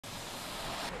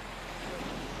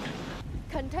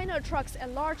Container trucks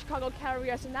and large cargo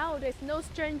carriers are nowadays no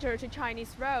stranger to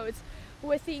Chinese roads.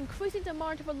 With the increasing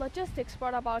demand for logistics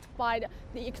brought about by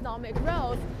the economic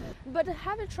growth, but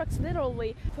heavy trucks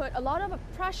literally put a lot of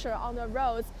pressure on the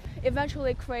roads,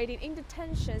 eventually creating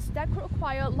indentations that could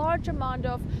require a large amount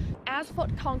of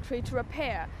asphalt concrete to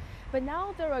repair. But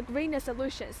now there are greener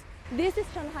solutions. This is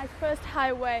Shanghai's first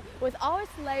highway with all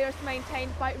its layers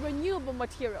maintained by renewable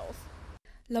materials.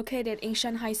 Located in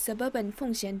Shanghai's suburban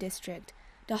Fengxian District,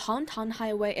 the Hangtang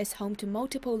highway is home to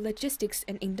multiple logistics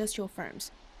and industrial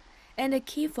firms, and a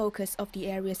key focus of the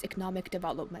area's economic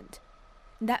development.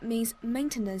 That means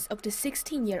maintenance of the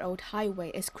 16-year-old highway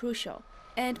is crucial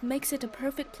and makes it a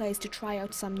perfect place to try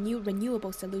out some new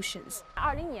renewable solutions.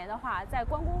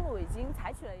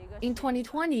 In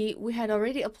 2020, we had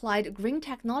already applied green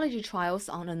technology trials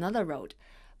on another road,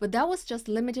 but that was just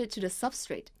limited to the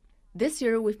substrate. This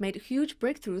year, we've made huge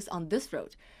breakthroughs on this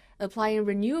road, applying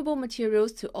renewable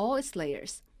materials to all its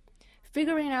layers.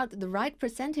 Figuring out the right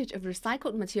percentage of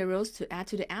recycled materials to add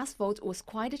to the asphalt was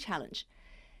quite a challenge.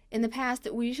 In the past,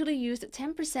 we usually used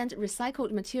 10%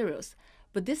 recycled materials,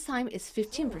 but this time it's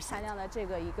 15%.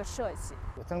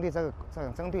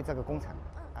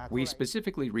 We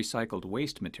specifically recycled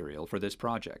waste material for this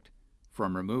project,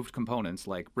 from removed components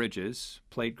like bridges,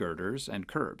 plate girders, and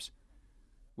curbs.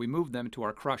 We moved them to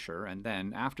our crusher, and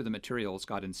then, after the materials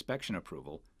got inspection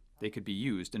approval, they could be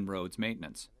used in roads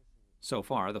maintenance. So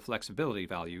far, the flexibility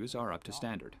values are up to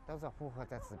standard.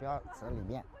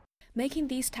 Making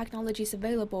these technologies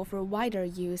available for wider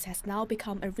use has now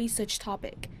become a research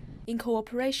topic, in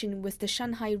cooperation with the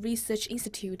Shanghai Research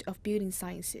Institute of Building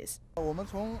Sciences.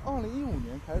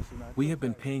 We have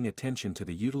been paying attention to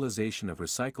the utilization of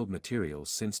recycled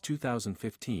materials since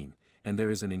 2015, and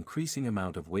there is an increasing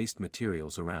amount of waste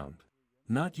materials around.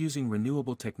 Not using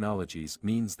renewable technologies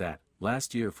means that,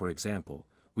 last year for example,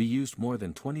 we used more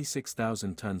than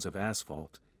 26,000 tons of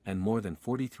asphalt and more than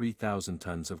 43,000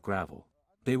 tons of gravel.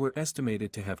 They were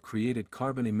estimated to have created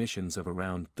carbon emissions of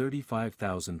around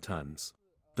 35,000 tons.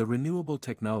 The renewable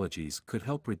technologies could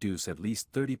help reduce at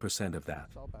least 30% of that.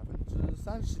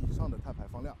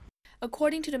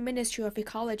 According to the Ministry of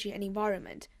Ecology and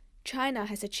Environment, China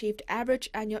has achieved average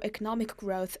annual economic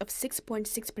growth of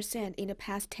 6.6% in the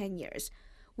past 10 years,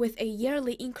 with a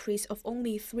yearly increase of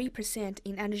only 3%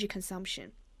 in energy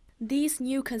consumption. These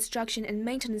new construction and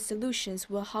maintenance solutions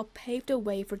will help pave the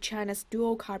way for China's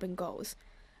dual carbon goals,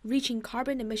 reaching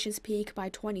carbon emissions peak by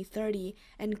 2030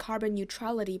 and carbon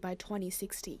neutrality by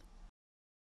 2060.